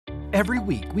Every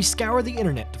week, we scour the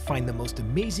internet to find the most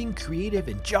amazing, creative,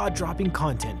 and jaw-dropping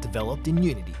content developed in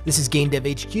Unity. This is Game Dev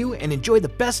HQ, and enjoy the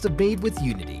best of Made with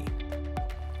Unity.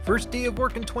 First day of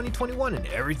work in 2021, and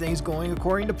everything's going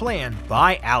according to plan,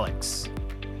 by Alex.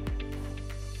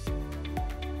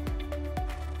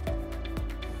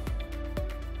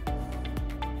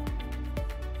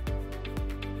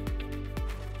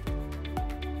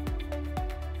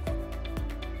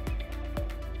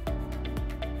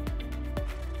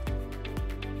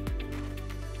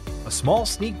 A small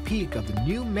sneak peek of the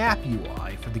new map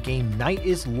UI for the game Night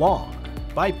is Long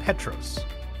by Petros.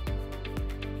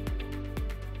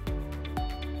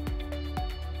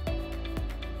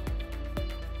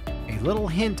 A little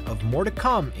hint of more to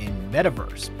come in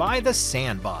Metaverse by The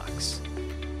Sandbox.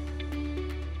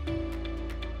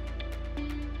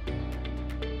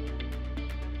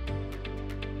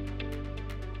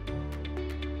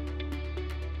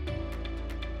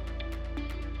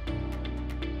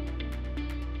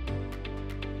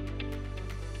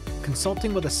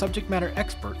 Consulting with a subject matter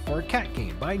expert for a cat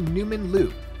game by Newman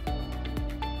Liu.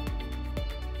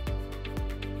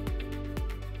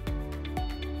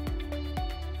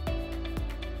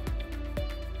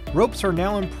 Ropes are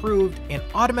now improved and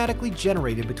automatically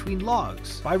generated between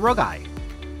logs by Rugai.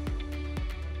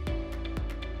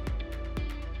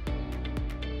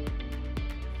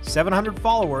 "700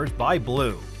 followers by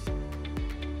Blue.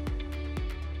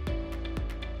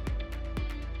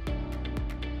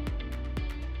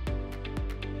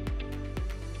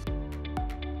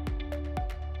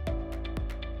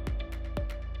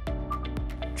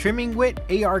 Trimming Wit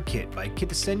AR Kit by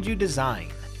Kitasenju Design.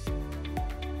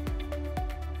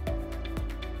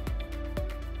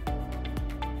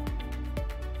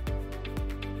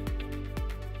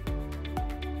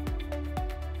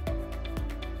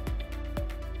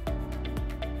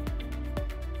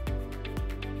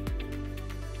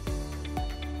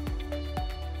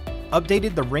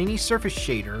 Updated the rainy surface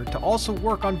shader to also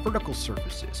work on vertical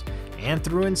surfaces, and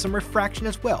threw in some refraction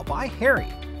as well by Harry.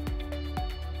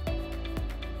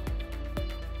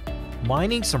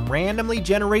 Mining some randomly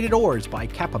generated ores by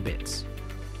Kappa-Bits.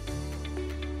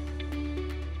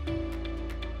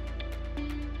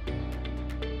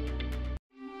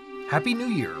 Happy New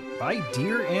Year by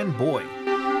Deer and Boy.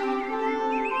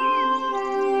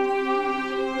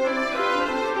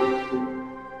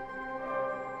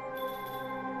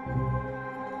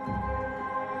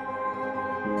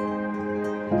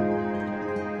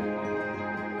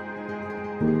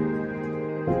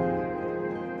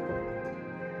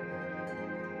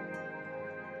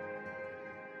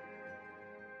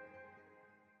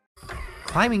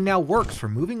 Climbing now works for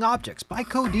moving objects by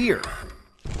Codeer.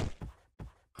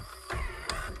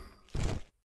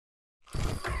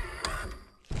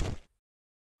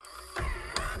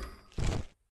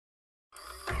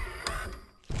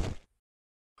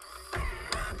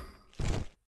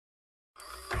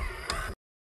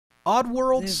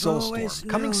 Oddworld Soulstorm,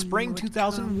 coming spring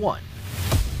 2001.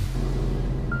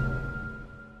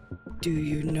 Do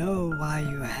you know why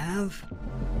you have?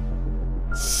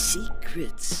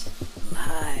 Secrets,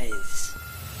 lies,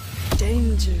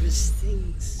 dangerous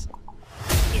things.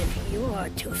 If you are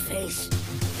to face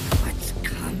what's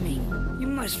coming, you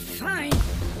must find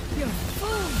your full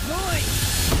voice.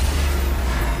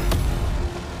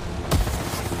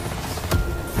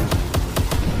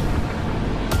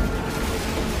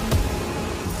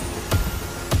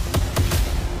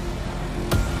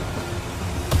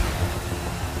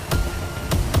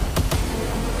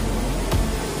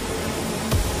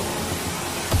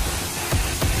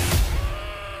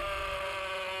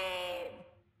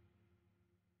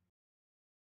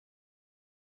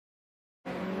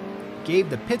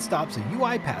 Gave the pit stops a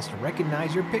UI pass to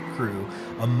recognize your pit crew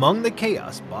among the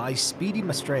chaos by Speedy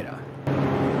Mastretta.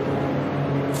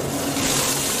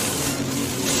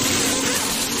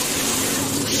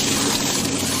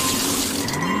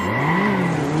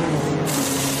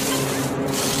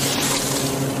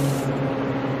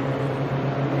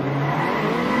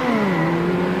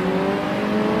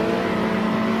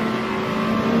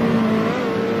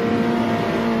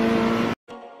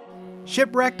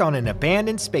 Shipwrecked on an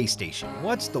abandoned space station.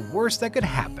 What's the worst that could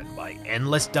happen by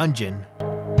Endless Dungeon?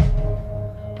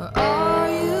 Are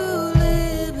you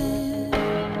living?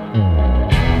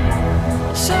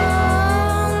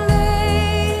 Someday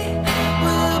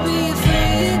we'll be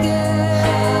free again.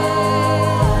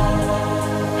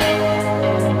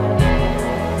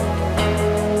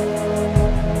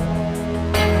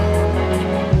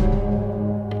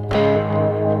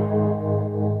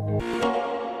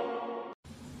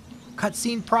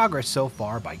 Cutscene progress so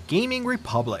far by Gaming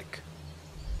Republic.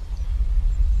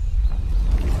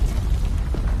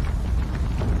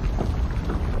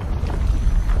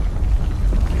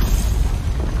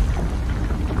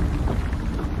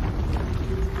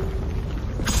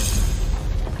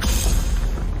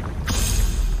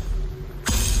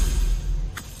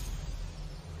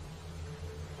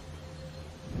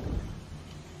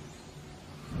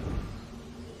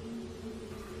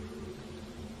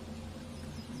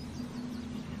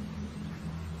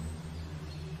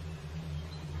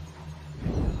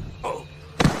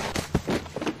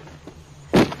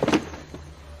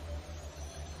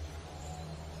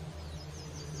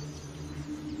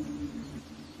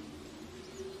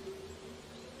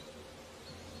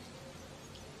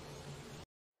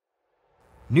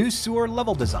 New sewer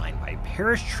level design by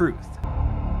Parish Truth.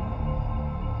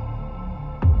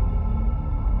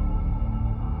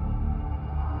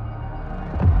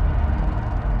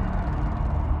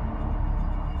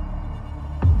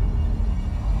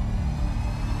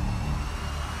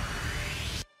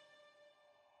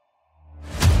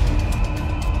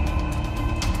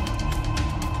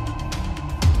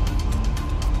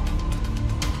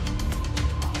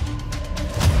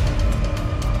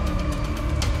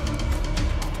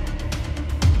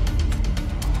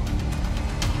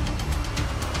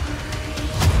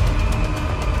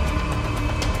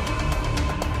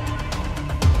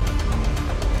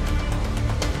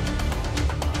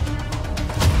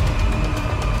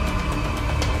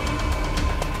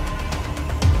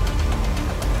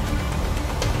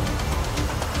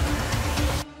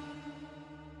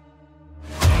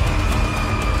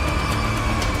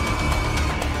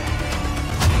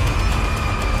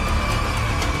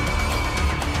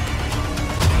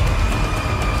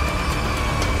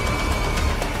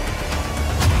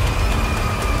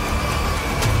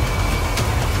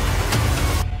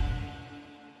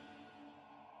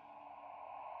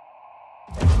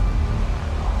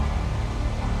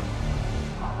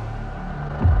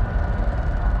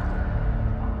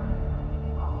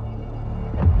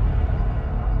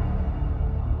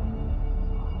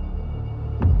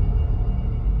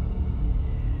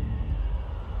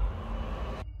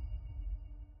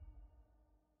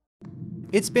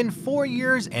 It's been 4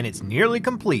 years and it's nearly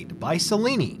complete by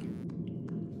Cellini.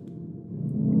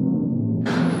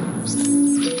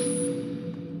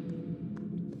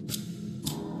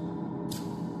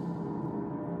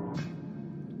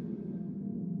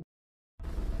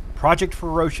 Project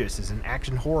Ferocious is an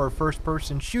action horror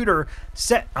first-person shooter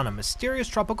set on a mysterious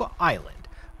tropical island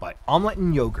by Omelette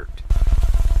and Yogurt.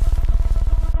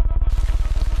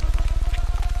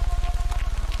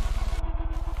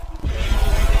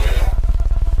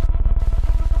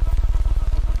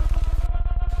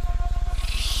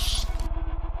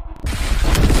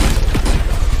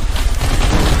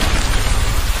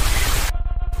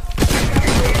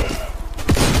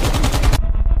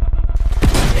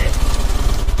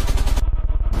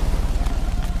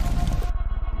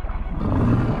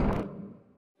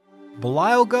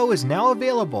 Belial Go is now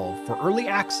available for early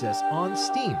access on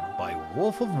Steam by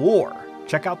Wolf of War.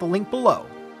 Check out the link below.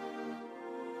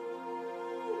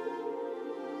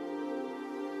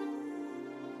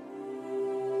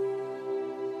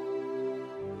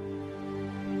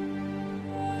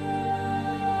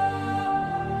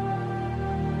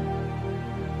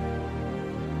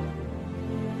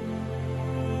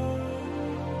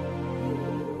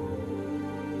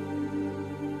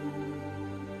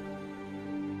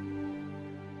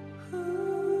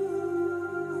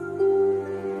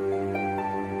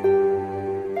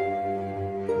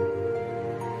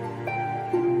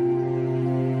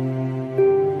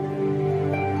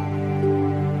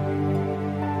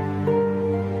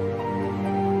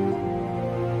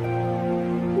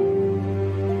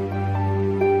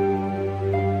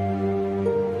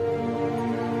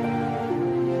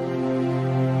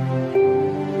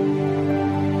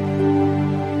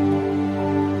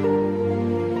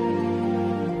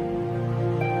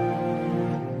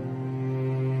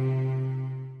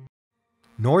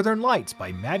 Northern Lights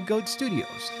by Mad Goat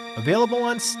Studios, available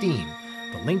on Steam.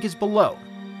 The link is below.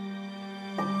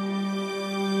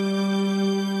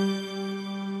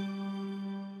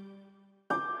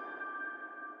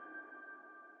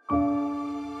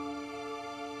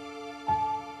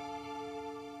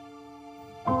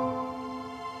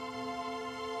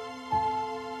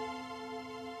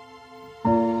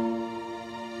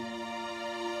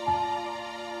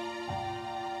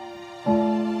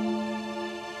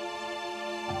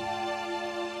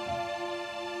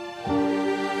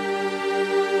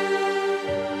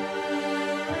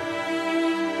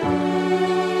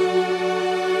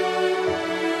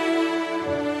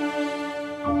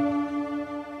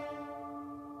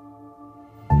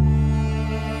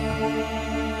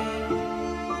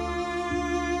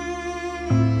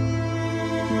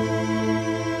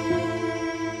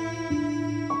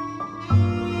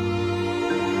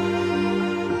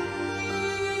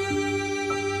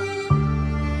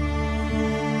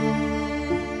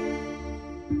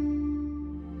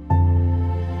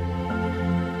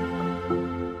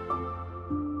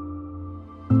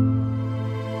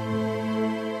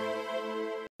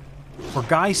 For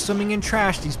guys swimming in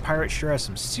trash, these pirates sure have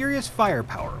some serious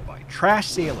firepower by Trash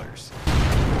Sailors.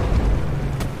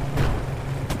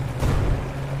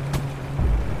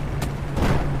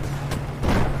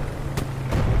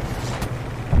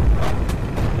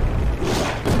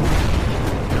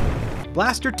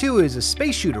 Blaster 2 is a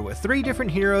space shooter with 3 different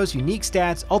heroes, unique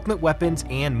stats, ultimate weapons,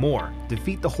 and more.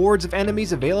 Defeat the hordes of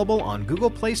enemies available on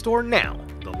Google Play Store now.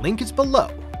 The link is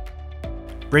below.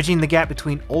 Bridging the gap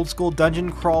between old-school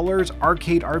dungeon crawlers,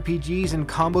 arcade RPGs, and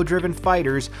combo-driven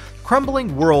fighters,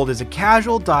 Crumbling World is a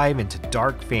casual dive into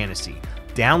dark fantasy.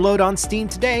 Download on Steam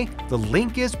today, the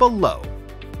link is below.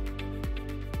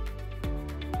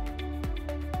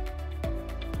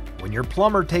 When Your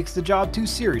Plumber Takes the Job Too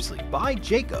Seriously by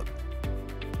Jacob.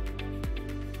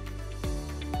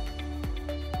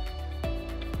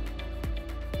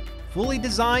 Fully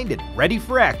designed and ready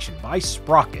for action by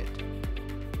Sprocket.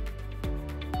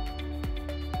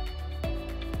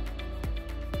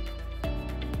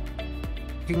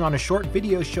 Working on a short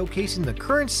video showcasing the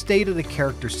current state of the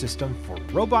character system for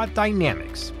Robot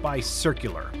Dynamics by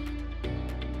Circular.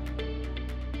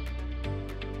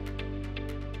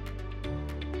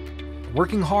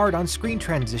 Working hard on screen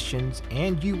transitions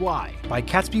and UI by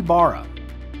Capybara.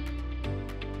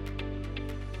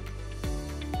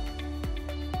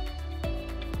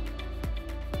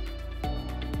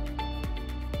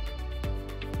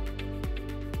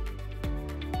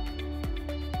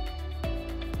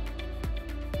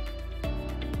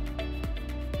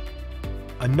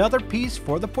 Another piece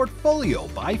for the portfolio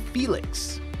by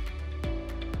Felix.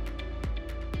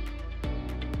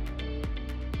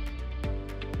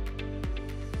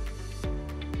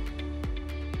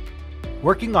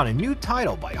 Working on a new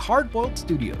title by Hardboiled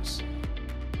Studios.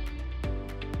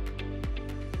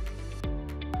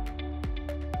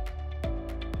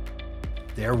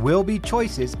 There will be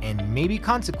choices and maybe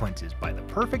consequences by The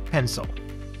Perfect Pencil.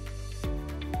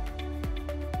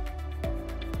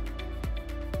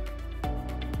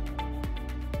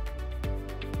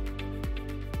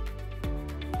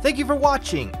 Thank you for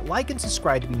watching! Like and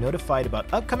subscribe to be notified about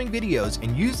upcoming videos,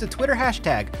 and use the Twitter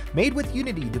hashtag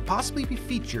MadeWithUnity to possibly be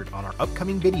featured on our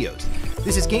upcoming videos.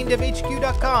 This is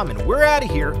GameDevHQ.com, and we're out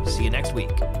of here. See you next week.